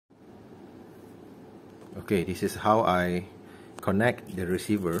Okay, this is how I connect the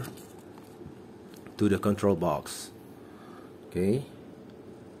receiver to the control box. Okay,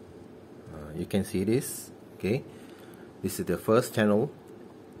 you can see this. Okay, this is the first channel,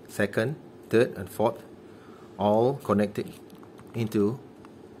 second, third and fourth, all connected into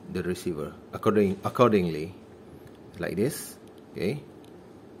the receiver accordingly, like this. Okay,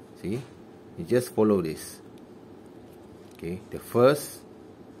 see, you just follow this. Okay, the first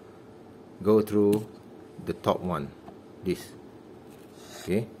go through the top one, this.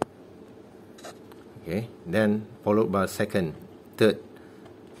 Okay, then followed by second, third,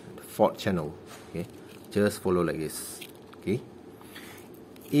 fourth channel. Okay, just follow like this. Okay,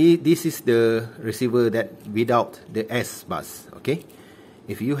 this is the receiver that without the S bus. Okay,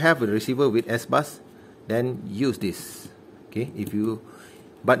 if you have a receiver with S bus, then use this. Okay,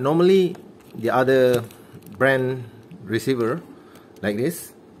 but normally the other brand receiver like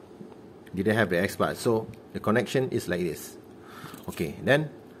this didn't have the S bus, so the connection is like this. Okay, then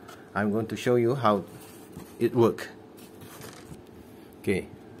I'm going to show you how it works. Okay,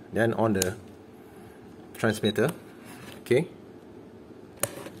 then on the transmitter. Okay,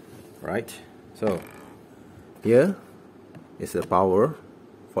 right, so here is the power,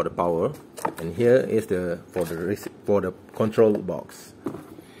 for the power, and here is the for the control box.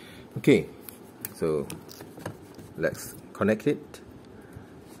 Okay, so let's connect it.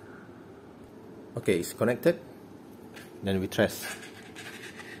 Okay, it's connected. Then we test.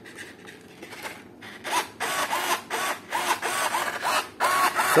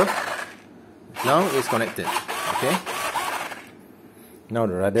 So now it's connected. Okay, now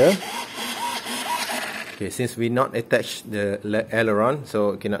the rudder. Okay, since we not attached the aileron,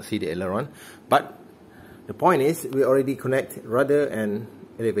 so cannot see the aileron, but the point is we already connect rudder and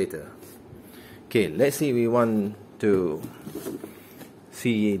elevator. Okay, let's see, we want to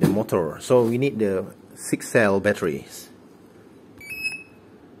see the motor, so we need the 6-cell batteries.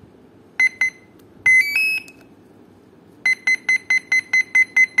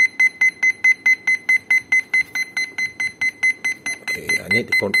 Okay, I need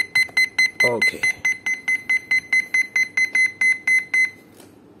to okay.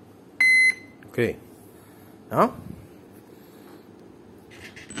 Okay, now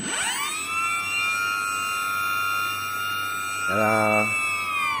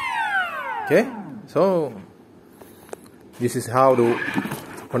okay, so this is how to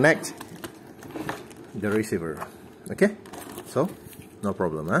connect the receiver. Okay, so no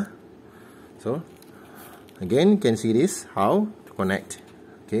problem, huh? So again, you can see this how to connect.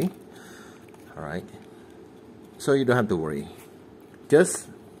 Okay, all right, so you don't have to worry, just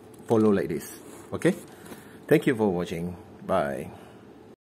follow like this. Okay, thank you for watching. Bye.